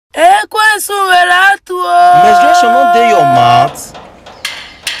menstruation without menstruation not dey your mouth.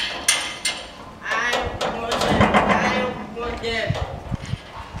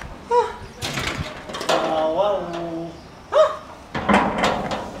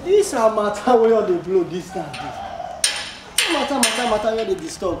 This matter where you dey blow this time. Matter where they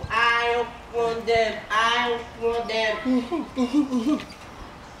disturb. I want them.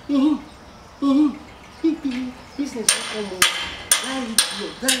 Business come on.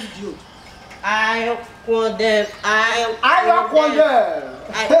 That idiot. I want them.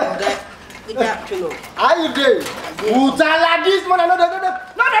 Good afternoon. How you doing? Utala this man, no,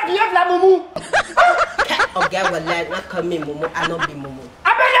 behave like mumu. Okay, well, like, not come in, Momo. I not be Momo. I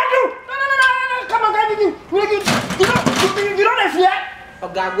beg you. No. Come on, guys. You don't fear.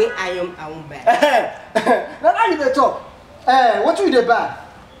 Okay, wait, I won't buy. Now you dey talk. What you dey buy?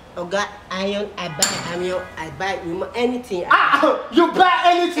 Okay, I buy anything. You buy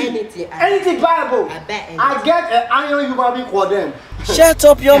anything? Anything buyable? I buy anything. I get an iron human being condemn. Shut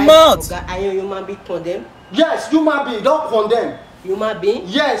up your mouth. Okay, iron human being condemn? Yes, human being, don't condemn. Human being?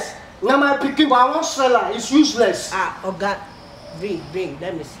 Yes. Now my picking, but I won't sell her. It's useless. Okay. Bring,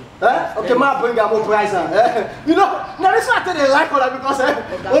 let me see. Okay, ma bring her more price. You know, now this one they like her because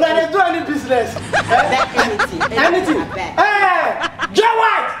when they do any business. Anything. Jay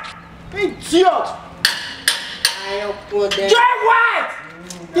White! Idiot! Jay White!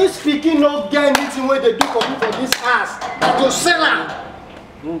 This speaking no get anything where they do for me for this ass. To sell her.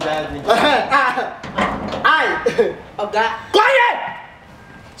 Okay. Quiet!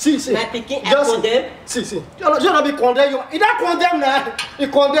 See. My picking, I condemn. See. You don't be condemn. You don't condemn now. You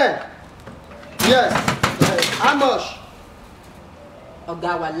condemn. Yes. How much? Okay,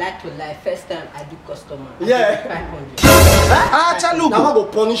 I would like to lie. First time I do customer. Yeah. 500. Chalugo. Now I go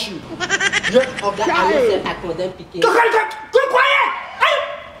punish you. Yeah. Okay, I will say I condemn picking. Go quiet!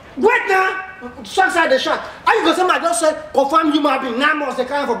 Wait now. Side the shot. How you go say my just say confirm human being 9 months they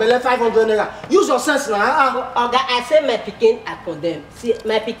carry for belle 500 naira. Use your sense now. Okay, I say my picking I condemn. See,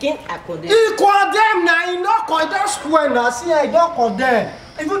 my picking I condemn. He condemn now. He not condemn square now. See, I don't condemn.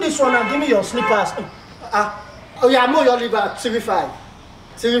 Even this one now, give me your slippers. Oh yeah, I know your liver. 35.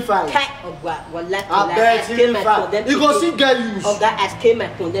 I bet you go see get use. Okay, I scale my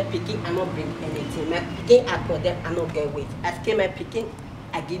condemn picking. I not bring anything. My picking I condemn. I not get weight. I scale my picking.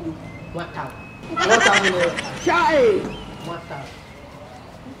 I give you 1,000. 1,000 naira. Chai. 1,000.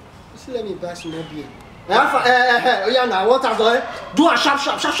 See, let me buy some more beer. Oh yeah, now 1,000. Do a sharp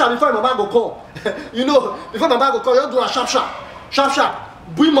before my bag go call. You know, before my bag go call, you do a sharp.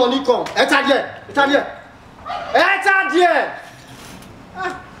 Bring money come. Enter there.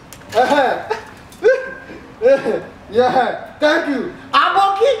 Yeah, thank you.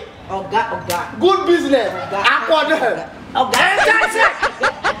 Aboki. Oga. Good business. I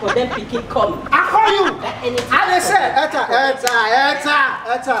condemn picking come. I call you. I say, enter.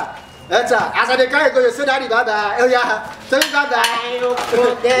 As I carry go, you say daddy bye bye. Oh yeah, tell me bye bye.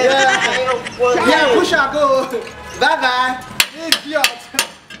 Yeah, push her go. Bye bye. Idiot.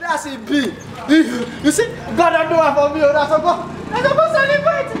 That's a B. You see, God don't do it for me. That's a go.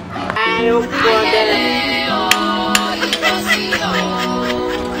 Celebrate. I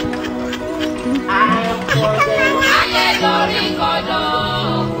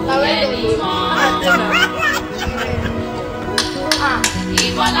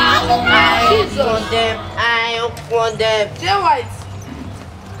don't condemn. Jay White.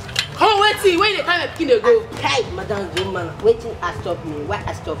 Come wait, where the kind of kid go? Hey, Madam Zoman, waiting I stop me. Why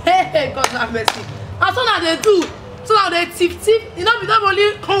I stop? Hey, God have mercy. And so now they do. So now they thief. You know, without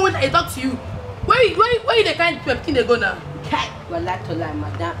only come when I talk to you. Where the kind of kid go now? Hey, well, like to lie,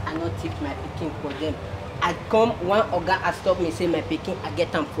 Madam, I not thief my picking for them. I come one Oga I stop me say my picking I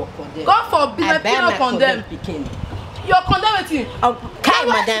get them for condemn. God forbid my picking condemn. You're condemning. Okay,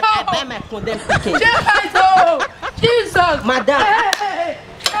 Madam, I buy my condemn picking. Jesus, Madam. Hey,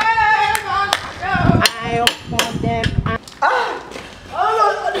 I condemn. Oh no,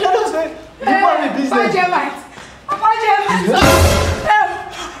 business.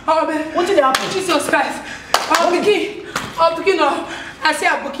 What did happen? Jesus Christ. I'm picking up. I say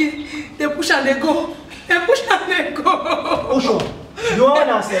I'm booking. They push and they go. Oh sure. You want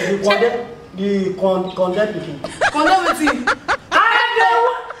to say the condemn picking. Condemn wetin?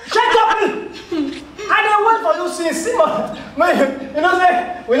 Shut up! I don't wait for you since Simon. You know say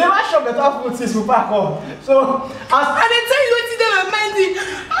we never shop better food since we pack up. So I dey tell you wetin dey my mind.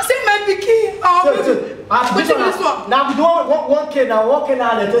 I say my pikin. This one. Now we do 1K now. 1K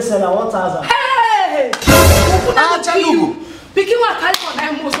now they take sell na 1,000. Hey! I tell you. Pikin wa carry for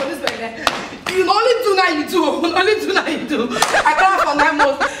 9 months for this belle. You only do now you do. I carry for 9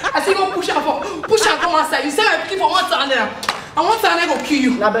 months. I still go push am I go kill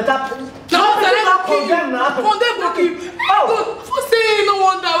you. Na better. Now I go kill you. Now. One day go kill you. Oh. For say no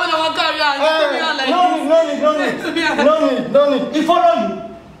wonder when I want carry her. No need. He follow you.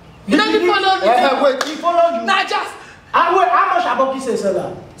 You don't need follow me. Wait, he follow you. Nah, just. Wait, how much Aboki say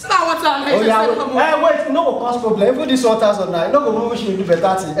seller? So now what time? Oh yeah, wait, no go cause problem. Even this 1,000 now, no go wish you do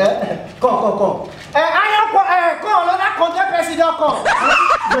better thing. Come. Come, another content president come.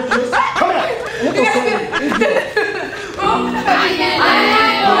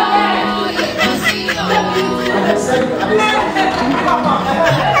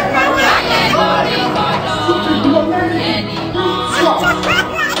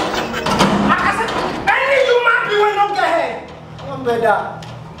 Come better.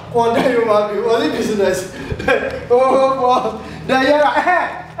 One day you might be only business. Oh,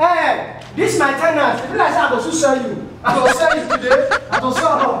 hey, this is my tenants. If I say I go to sell you, I will sell you today. I will sell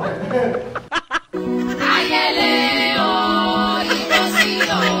all of them.